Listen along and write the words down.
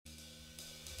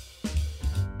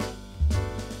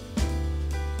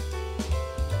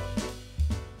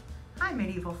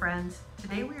medieval friends.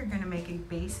 Today we are going to make a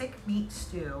basic meat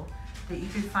stew that you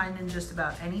could find in just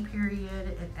about any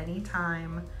period, at any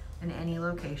time, in any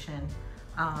location.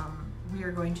 We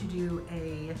are going to do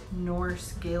a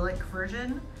Norse Gaelic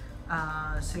version.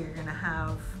 So you're going to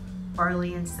have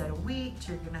barley instead of wheat,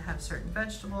 you're going to have certain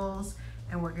vegetables,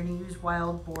 and we're going to use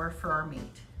wild boar for our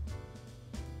meat.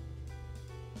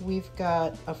 We've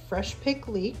got a fresh pig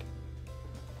leek,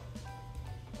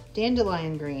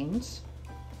 dandelion greens,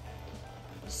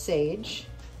 sage,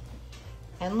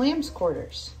 and lamb's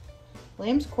quarters.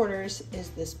 Lamb's quarters is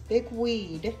this big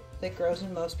weed that grows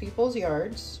in most people's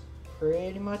yards,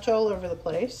 pretty much all over the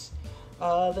place,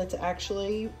 that's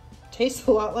actually tastes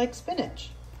a lot like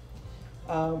spinach.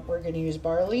 We're going to use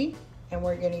barley, and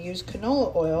we're going to use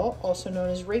canola oil, also known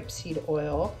as rapeseed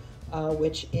oil,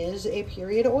 which is a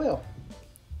period oil.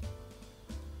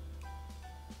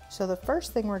 So the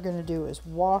first thing we're going to do is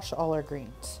wash all our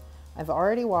greens. I've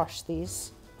already washed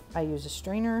these. I use a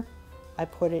strainer. I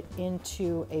put it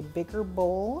into a bigger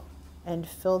bowl and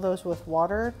fill those with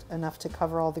water enough to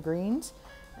cover all the greens,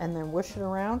 and then whoosh it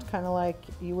around kind of like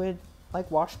you would like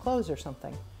wash clothes or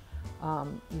something.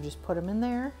 You just put them in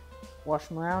there, wash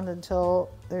them around until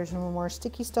there's no more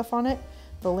sticky stuff on it.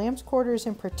 The lamb's quarters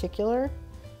in particular,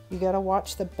 you got to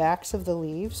watch the backs of the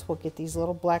leaves. We'll get these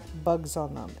little black bugs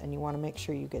on them, and you want to make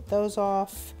sure you get those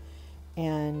off.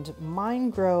 And mine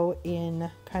grow in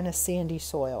kind of sandy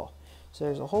soil. So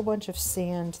there's a whole bunch of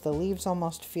sand. The leaves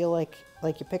almost feel like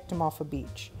you picked them off a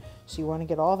beach. So you want to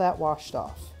get all that washed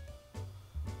off.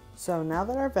 So now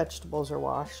that our vegetables are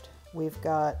washed, we've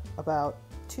got about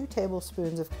 2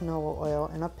 tablespoons of canola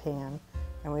oil in a pan,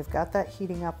 and we've got that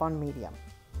heating up on medium.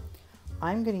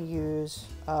 I'm going to use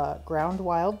ground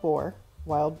wild boar.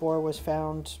 Wild boar was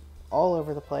found all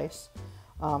over the place.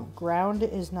 Ground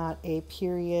is not a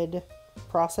period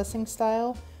processing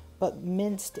style, but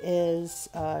minced is,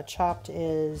 chopped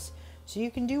is, so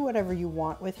you can do whatever you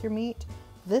want with your meat.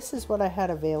 This is what I had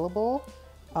available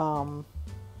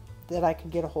that I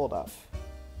could get a hold of.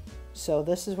 So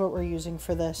this is what we're using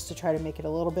for this to try to make it a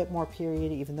little bit more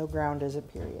period, even though ground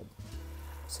isn't period.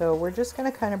 So we're just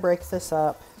going to kind of break this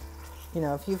up. You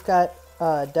know, if you've got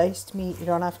diced meat, you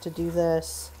don't have to do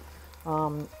this.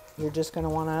 You're just going to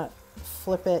want to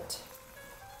flip it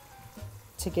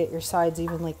to get your sides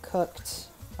evenly cooked.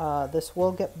 This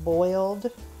will get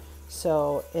boiled,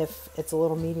 so if it's a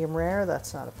little medium rare,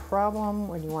 that's not a problem.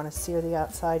 When you want to sear the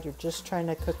outside, you're just trying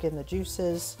to cook in the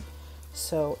juices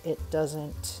so it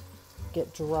doesn't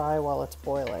get dry while it's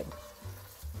boiling.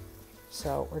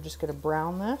 So we're just going to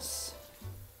brown this,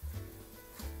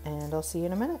 and I'll see you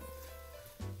in a minute.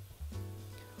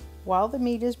 While the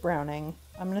meat is browning,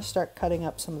 I'm going to start cutting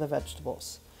up some of the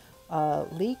vegetables.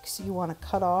 Leeks you want to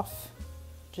cut off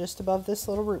just above this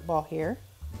little root ball here.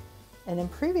 And in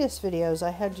previous videos,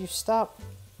 I had you stop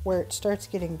where it starts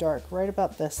getting dark, right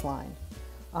about this line.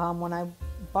 When I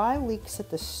buy leeks at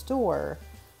the store,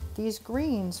 these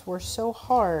greens were so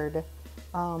hard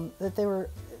that they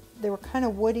were kind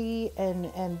of woody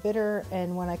and bitter,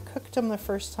 and when I cooked them the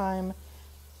first time,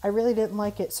 I really didn't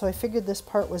like it, so I figured this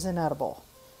part was inedible.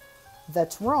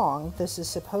 That's wrong. This is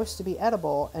supposed to be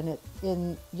edible, and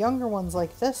in younger ones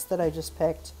like this that I just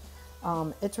picked,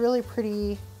 it's really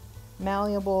pretty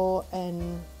malleable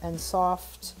and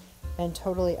soft and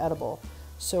totally edible.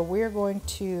 So we're going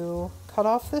to cut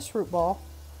off this root ball,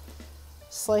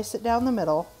 slice it down the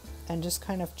middle, and just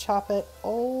kind of chop it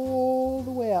all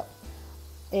the way up.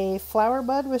 A flower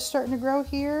bud was starting to grow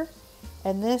here,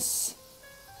 and it's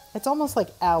almost like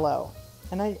aloe,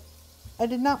 and I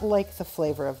did not like the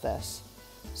flavor of this.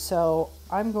 So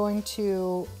I'm going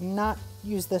to not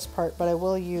use this part, but I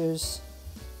will use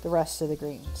the rest of the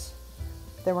greens.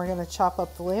 Then we're going to chop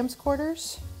up the lamb's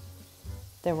quarters.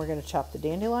 Then we're going to chop the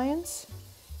dandelions.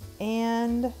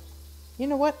 And you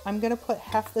know what? I'm going to put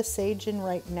half the sage in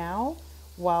right now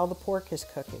while the pork is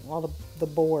cooking, while the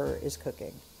boar is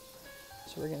cooking.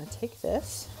 So we're going to take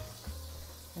this,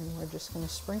 and we're just going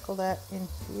to sprinkle that in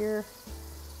here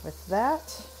with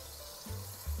that,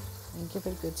 and give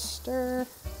it a good stir.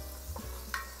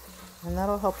 And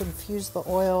that'll help infuse the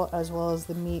oil as well as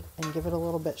the meat and give it a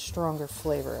little bit stronger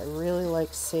flavor. I really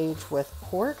like sage with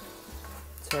pork,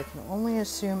 so I can only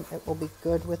assume it will be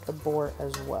good with the boar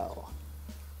as well.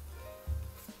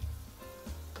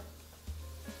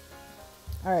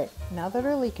 Alright, now that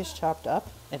our leek is chopped up,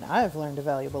 and I've learned a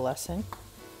valuable lesson,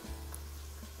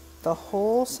 the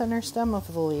whole center stem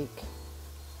of the leek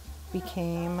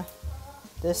became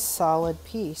this solid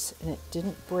piece, and it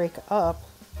didn't break up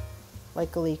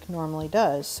like a leek normally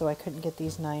does, so I couldn't get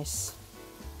these nice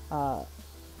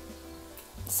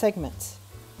segments.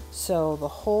 So the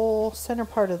whole center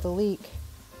part of the leek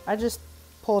I just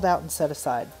pulled out and set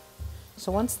aside.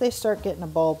 So once they start getting a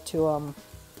bulb to them,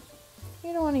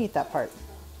 you don't want to eat that part.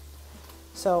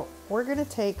 So we're going to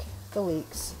take the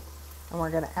leeks and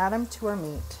we're going to add them to our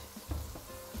meat.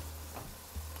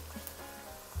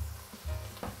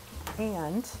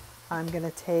 And I'm going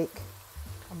to take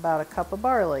about a cup of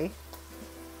barley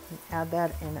and add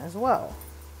that in as well.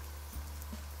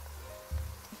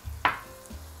 And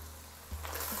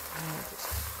just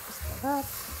mix that up.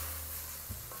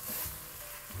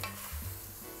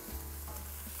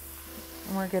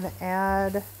 And we're going to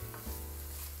add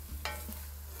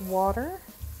water.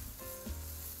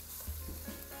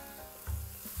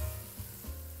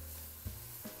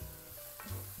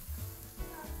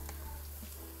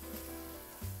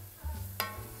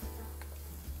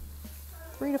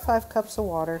 Three to 5 cups of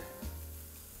water.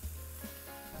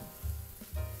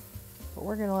 But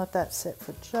we're going to let that sit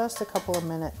for just a couple of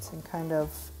minutes and kind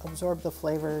of absorb the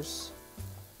flavors.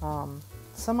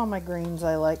 Some of my greens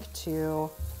I like to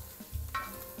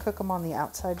cook them on the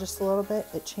outside just a little bit.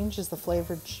 It changes the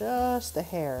flavor just a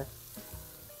hair.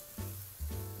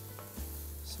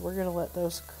 So we're going to let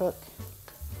those cook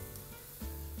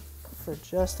for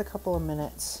just a couple of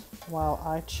minutes while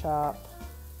I chop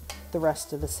the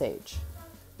rest of the sage.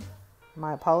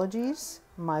 My apologies,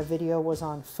 my video was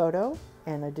on photo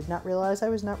and I did not realize I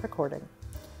was not recording.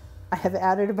 I have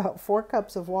added about 4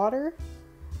 cups of water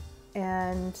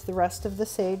and the rest of the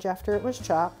sage after it was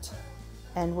chopped,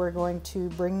 and we're going to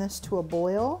bring this to a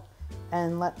boil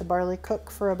and let the barley cook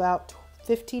for about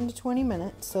 15 to 20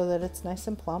 minutes so that it's nice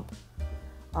and plump.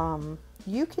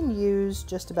 You can use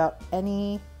just about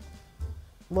any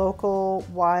local,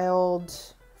 wild,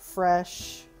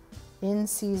 fresh,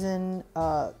 in-season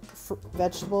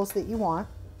vegetables that you want.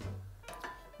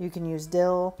 You can use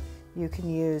dill, you can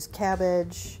use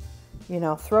cabbage, you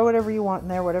know, throw whatever you want in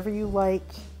there, whatever you like,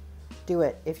 do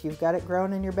it. If you've got it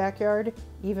grown in your backyard,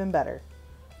 even better.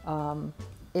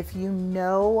 If you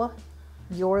know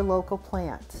your local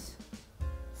plants,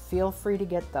 feel free to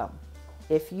get them.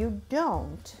 If you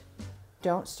don't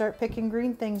start picking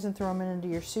green things and throw them into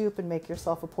your soup and make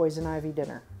yourself a poison ivy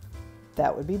dinner.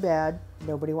 That would be bad.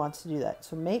 Nobody wants to do that.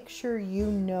 So make sure you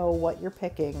know what you're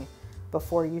picking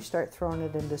before you start throwing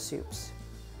it into soups.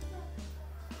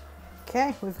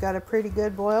 Okay, we've got a pretty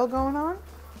good boil going on.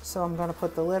 So I'm going to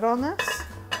put the lid on this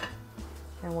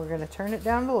and we're going to turn it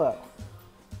down to low.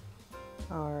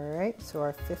 All right, so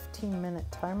our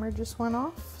 15-minute timer just went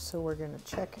off. So we're going to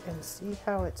check and see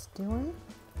how it's doing.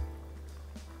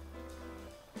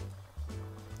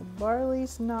 The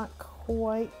barley's not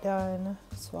quite done,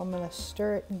 so I'm going to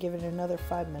stir it and give it another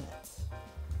 5 minutes.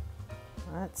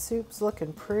 That soup's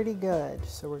looking pretty good,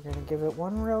 so we're going to give it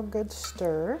one real good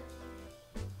stir.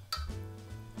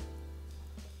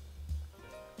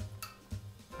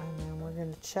 And then we're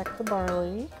going to check the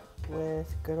barley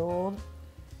with good old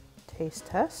taste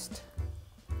test.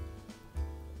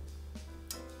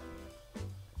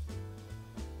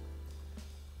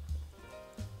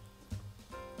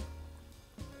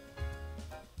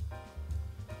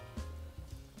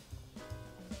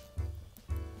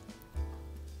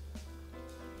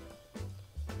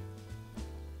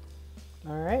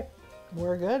 All right,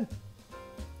 we're good.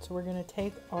 So we're going to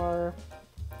take our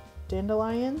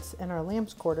dandelions and our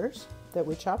lamb's quarters that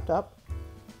we chopped up.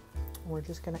 We're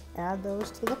just going to add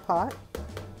those to the pot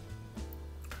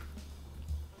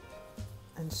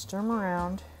and stir them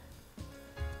around.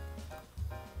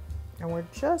 And we're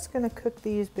just going to cook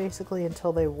these basically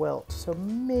until they wilt, so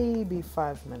maybe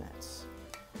 5 minutes.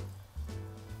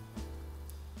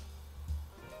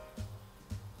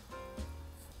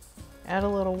 Add a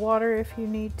little water if you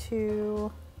need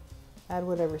to. Add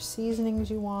whatever seasonings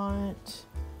you want.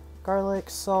 Garlic,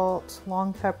 salt,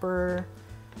 long pepper,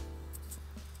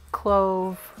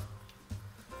 clove,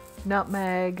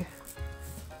 nutmeg,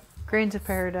 grains of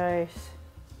paradise,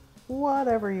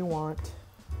 whatever you want.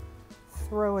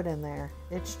 Throw it in there.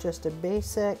 It's just a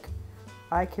basic,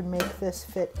 I can make this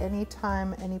fit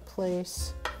anytime, any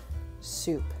place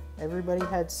soup. Everybody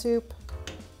had soup.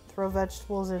 Throw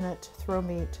vegetables in it, throw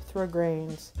meat, throw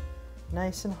grains.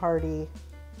 Nice and hearty.